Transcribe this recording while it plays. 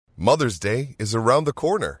Mother's Day is around the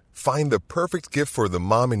corner. Find the perfect gift for the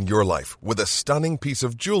mom in your life with a stunning piece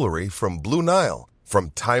of jewelry from Blue Nile.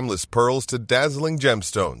 From timeless pearls to dazzling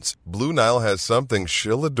gemstones, Blue Nile has something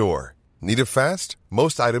she'll adore. Need it fast?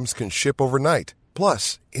 Most items can ship overnight.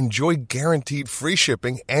 Plus, enjoy guaranteed free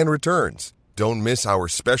shipping and returns. Don't miss our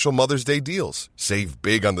special Mother's Day deals. Save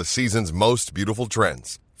big on the season's most beautiful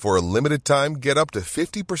trends. For a limited time, get up to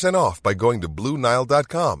 50% off by going to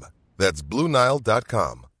BlueNile.com. That's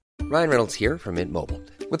BlueNile.com. Ryan Reynolds here from Mint Mobile.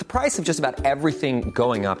 With the price of just about everything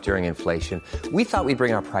going up during inflation, we thought we'd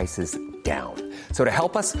bring our prices down. So to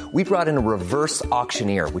help us, we brought in a reverse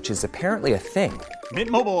auctioneer, which is apparently a thing.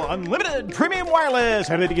 Mint Mobile Unlimited Premium Wireless.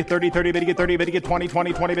 How to get 30, 30, bit to get 30, bit to get 20,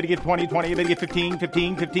 20, 20, bit to get 20, 20, bit to get 15,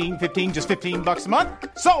 15, 15, 15, just $15 a month?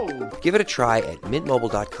 Sold! Give it a try at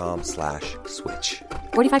mintmobile.com/switch.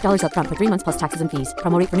 $45 up front for 3 months plus taxes and fees.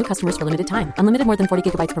 Promo rate for new customers for limited time. Unlimited more than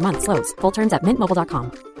 40 gigabytes per month. Slows full terms at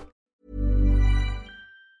mintmobile.com.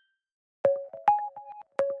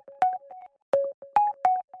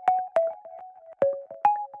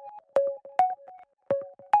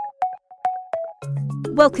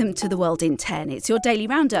 Welcome to The World in 10. It's your daily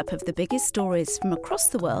roundup of the biggest stories from across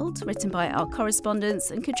the world, written by our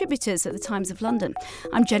correspondents and contributors at the Times of London.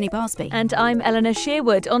 I'm Jenny Barsby. And I'm Eleanor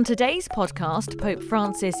Shearwood. On today's podcast, Pope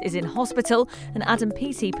Francis is in hospital and Adam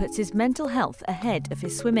Peaty puts his mental health ahead of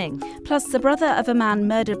his swimming. Plus, the brother of a man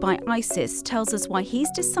murdered by ISIS tells us why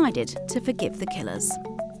he's decided to forgive the killers.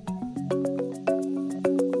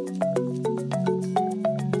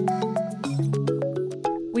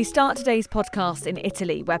 We start today's podcast in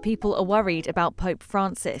Italy, where people are worried about Pope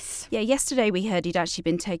Francis. Yeah, yesterday we heard he'd actually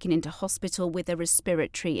been taken into hospital with a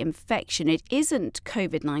respiratory infection. It isn't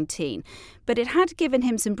COVID-19, but it had given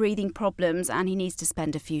him some breathing problems and he needs to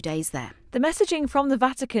spend a few days there. The messaging from the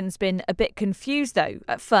Vatican's been a bit confused, though.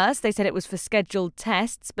 At first, they said it was for scheduled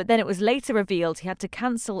tests, but then it was later revealed he had to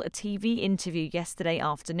cancel a TV interview yesterday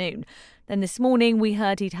afternoon. Then this morning, we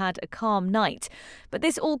heard he'd had a calm night. But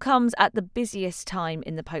this all comes at the busiest time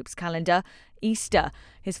in the Pope's calendar, Easter.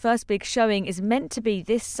 His first big showing is meant to be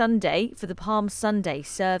this Sunday for the Palm Sunday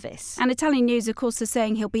service. And Italian news, of course, are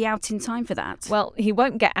saying he'll be out in time for that. Well, he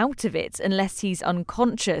won't get out of it unless he's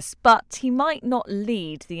unconscious, but he might not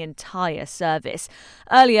lead the entire service.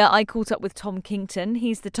 Earlier, I caught up with Tom Kington.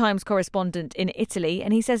 He's the Times correspondent in Italy,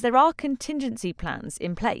 and he says there are contingency plans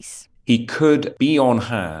in place. He could be on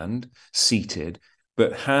hand, seated,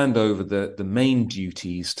 but hand over the main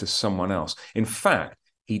duties to someone else. In fact,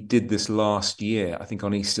 he did this last year, I think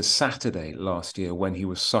on Easter Saturday last year, when he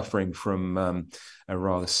was suffering from a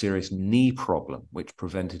rather serious knee problem, which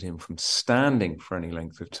prevented him from standing for any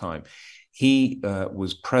length of time. He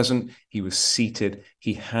was present, he was seated,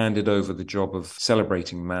 he handed over the job of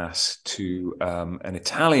celebrating Mass to an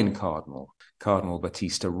Italian cardinal, Cardinal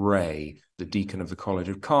Battista Re, the deacon of the College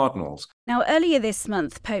of Cardinals. Now, earlier this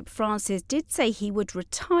month, Pope Francis did say he would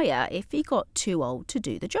retire if he got too old to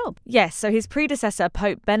do the job. Yes, so his predecessor,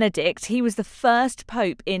 Pope Benedict, he was the first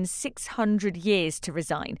pope in 600 years to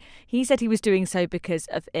resign. He said he was doing so because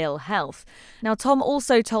of ill health. Now, Tom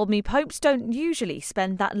also told me popes don't usually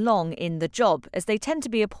spend that long in the job, as they tend to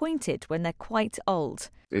be appointed when they're quite old.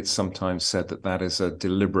 It's sometimes said that that is a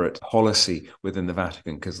deliberate policy within the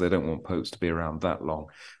Vatican because they don't want popes to be around that long.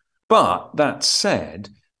 But that said,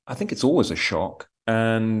 I think it's always a shock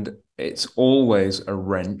and it's always a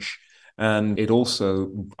wrench. And it also,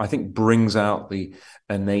 I think, brings out the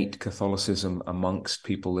innate Catholicism amongst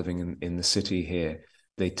people living in the city here.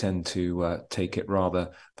 They tend to take it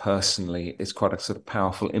rather personally. It's quite a sort of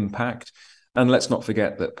powerful impact. And let's not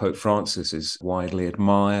forget that Pope Francis is widely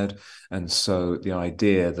admired. And so the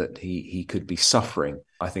idea that he could be suffering,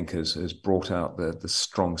 I think, has brought out the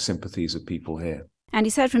strong sympathies of people here. And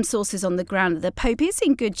he's heard from sources on the ground that the Pope is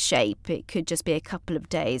in good shape. It could just be a couple of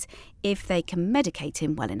days if they can medicate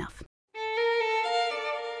him well enough.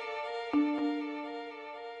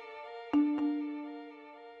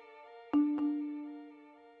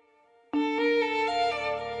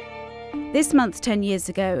 This month, 10 years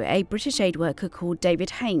ago, a British aid worker called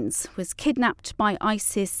David Haines was kidnapped by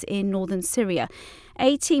ISIS in northern Syria.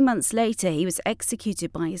 18 months later, he was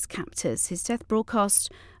executed by his captors. His death broadcast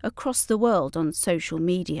across the world on social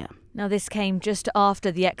media. Now, this came just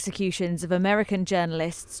after the executions of American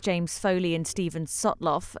journalists James Foley and Steven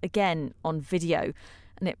Sotloff, again on video.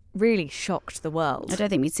 And it really shocked the world. I don't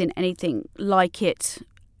think we've seen anything like it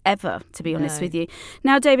ever, to be honest with you.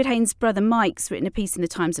 Now, David Haines' brother Mike's written a piece in the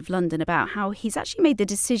Times of London about how he's actually made the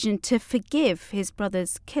decision to forgive his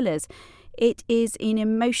brother's killers. It is an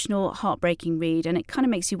emotional, heartbreaking read, and it kind of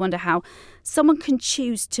makes you wonder how someone can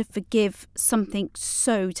choose to forgive something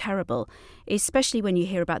so terrible, especially when you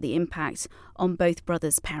hear about the impact on both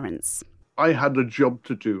brothers' parents. I had a job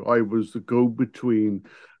to do. I was the go-between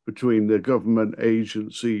between the government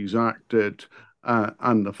agencies, ACTED,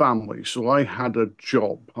 and the family. So I had a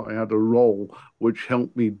job, I had a role which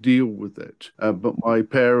helped me deal with it. But my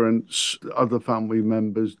parents, other family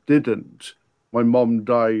members didn't. My mom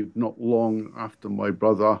died not long after my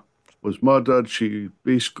brother was murdered. She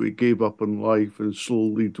basically gave up on life and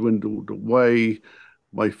slowly dwindled away.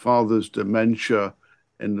 My father's dementia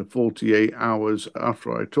in the 48 hours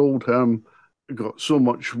after I told him got so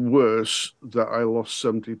much worse that I lost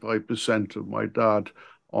 75% of my dad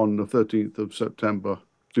on the 13th of September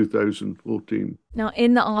 2014. Now,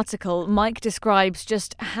 in the article, Mike describes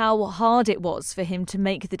just how hard it was for him to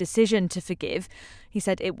make the decision to forgive. He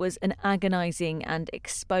said it was an agonising and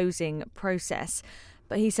exposing process.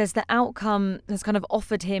 But he says the outcome has kind of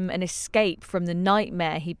offered him an escape from the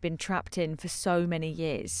nightmare he'd been trapped in for so many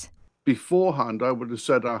years. Beforehand, I would have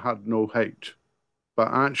said I had no hate. But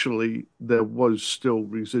actually, there was still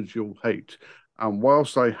residual hate. And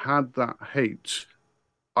whilst I had that hate,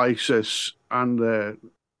 ISIS and their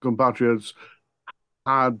compatriots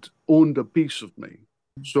had owned a piece of me.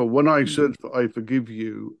 So when I said, I forgive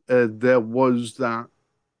you, there was that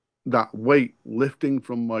weight lifting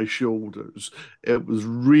from my shoulders. It was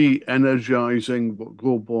re-energizing what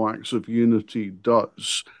Global Acts of Unity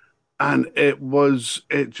does. And it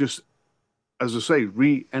just, as I say,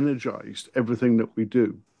 re-energized everything that we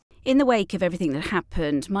do. In the wake of everything that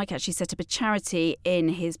happened, Mike actually set up a charity in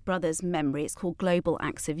his brother's memory. It's called Global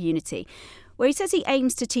Acts of Unity, where he says he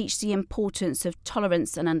aims to teach the importance of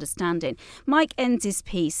tolerance and understanding. Mike ends his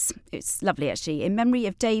piece, it's lovely actually, in memory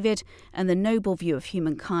of David and the noble view of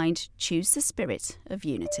humankind, choose the spirit of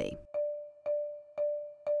unity.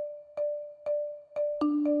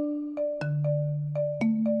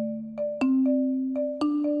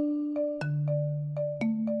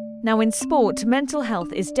 Now, in sport, mental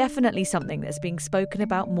health is definitely something that's being spoken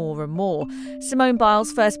about more and more. Simone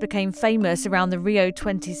Biles first became famous around the Rio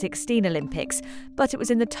 2016 Olympics, but it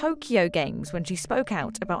was in the Tokyo Games when she spoke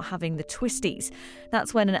out about having the twisties.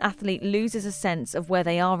 That's when an athlete loses a sense of where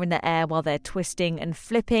they are in the air while they're twisting and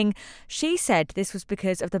flipping. She said this was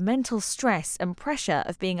because of the mental stress and pressure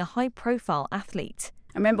of being a high-profile athlete.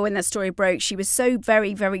 I remember when that story broke, she was so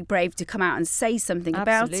very, very brave to come out and say something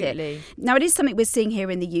about it. Now, it is something we're seeing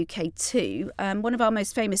here in the UK too. One of our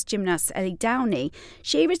most famous gymnasts, Ellie Downey,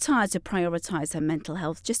 she retired to prioritise her mental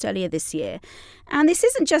health just earlier this year. And this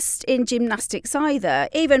isn't just in gymnastics either.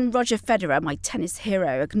 Even Roger Federer, my tennis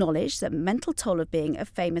hero, acknowledged that mental toll of being a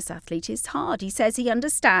famous athlete is hard. He says he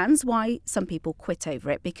understands why some people quit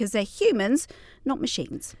over it because they're humans, not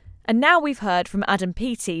machines. And now we've heard from Adam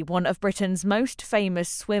Peaty, one of Britain's most famous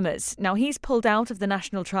swimmers. Now, he's pulled out of the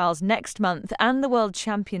national trials next month and the World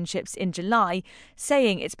Championships in July,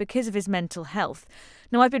 saying it's because of his mental health.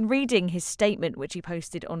 Now, I've been reading his statement, which he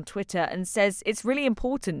posted on Twitter, and says it's really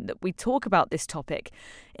important that we talk about this topic.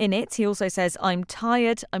 In it, he also says, I'm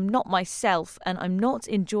tired, I'm not myself, and I'm not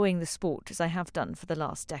enjoying the sport as I have done for the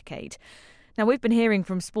last decade. Now, we've been hearing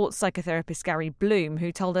from sports psychotherapist Gary Bloom,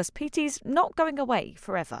 who told us Peaty's not going away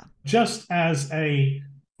forever. Just as a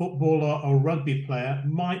footballer or rugby player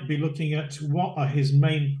might be looking at what are his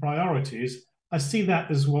main priorities, I see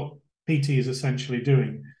that as what Peaty is essentially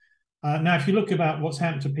doing. Now, if you look about what's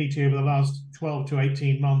happened to Peaty over the last 12 to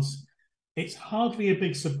 18 months, it's hardly a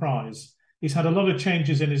big surprise. He's had a lot of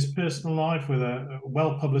changes in his personal life with a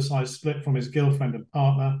well-publicised split from his girlfriend and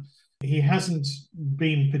partner. He hasn't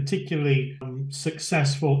been particularly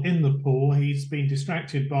successful in the pool. He's been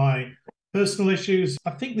distracted by personal issues. I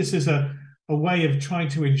think this is a way of trying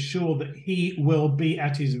to ensure that he will be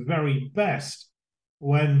at his very best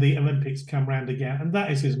when the Olympics come round again. And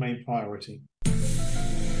that is his main priority.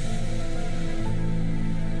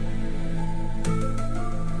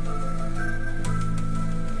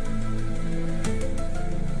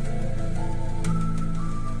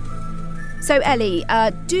 So, Ellie,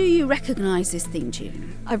 do you recognise this theme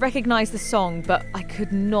tune? I recognise the song, but I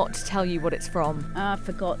could not tell you what it's from. I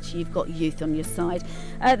forgot you've got youth on your side.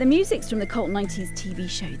 The music's from the cult 90s TV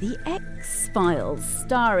show The X-Files,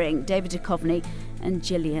 starring David Duchovny and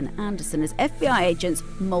Gillian Anderson as FBI agents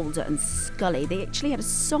Mulder and Scully. They actually had a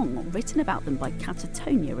song written about them by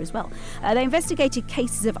Catatonia as well. They investigated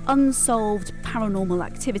cases of unsolved paranormal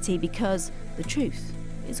activity because the truth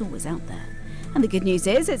is always out there. And the good news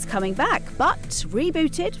is it's coming back, but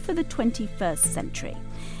rebooted for the 21st century.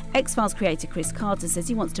 X-Files creator Chris Carter says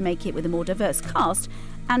he wants to make it with a more diverse cast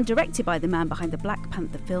and directed by the man behind the Black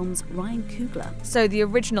Panther films, Ryan Coogler. So the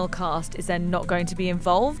original cast is then not going to be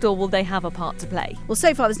involved, or will they have a part to play? Well,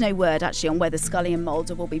 so far there's no word actually on whether Scully and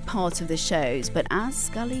Mulder will be part of the shows, but as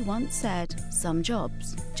Scully once said, some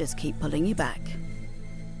jobs just keep pulling you back.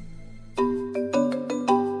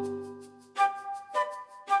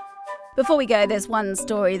 Before we go, there's one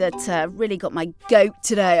story that really got my goat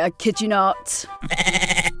today, I kid you not.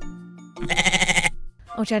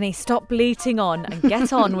 Oh, Jenny, stop bleating on and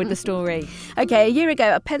get on with the story. OK, a year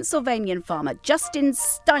ago, a Pennsylvanian farmer, Justin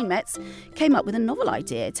Steinmetz, came up with a novel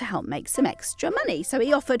idea to help make some extra money. So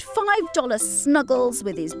he offered $5 snuggles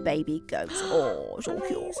with his baby goats. Oh, so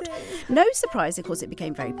cute. No surprise, of course, it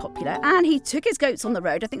became very popular. And he took his goats on the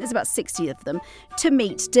road, I think there's about 60 of them, to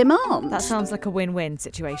meet demand. That sounds like a win-win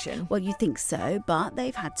situation. Well, you think so, but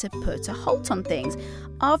they've had to put a halt on things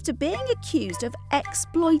after being accused of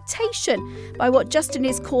exploitation by what Justin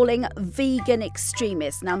is calling vegan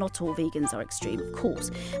extremists. Now, not all vegans are extreme, of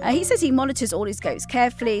course. He says he monitors all his goats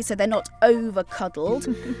carefully so they're not over-cuddled.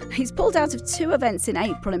 He's pulled out of 2 events in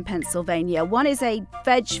April in Pennsylvania. One is a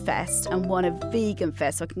veg fest and one a vegan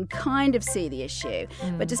fest, so I can kind of see the issue.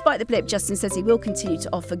 But despite the blip, Justin says he will continue to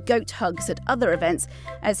offer goat hugs at other events,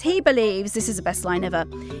 as he believes, this is the best line ever,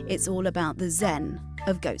 it's all about the zen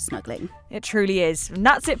of goat snuggling. It truly is. And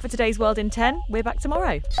that's it for today's World in 10. We're back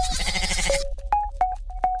tomorrow.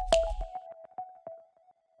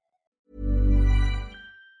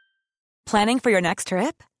 Planning for your next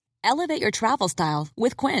trip? Elevate your travel style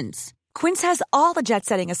with Quince. Quince has all the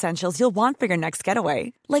jet-setting essentials you'll want for your next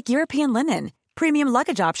getaway, like European linen, premium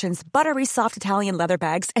luggage options, buttery soft Italian leather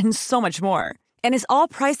bags, and so much more. And is all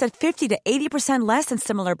priced at 50 to 80% less than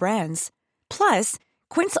similar brands. Plus,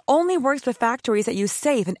 Quince only works with factories that use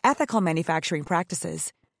safe and ethical manufacturing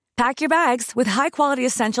practices. Pack your bags with high-quality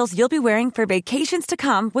essentials you'll be wearing for vacations to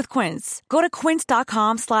come with Quince. Go to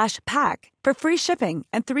quince.com/pack for free shipping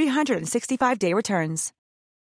and 365-day returns.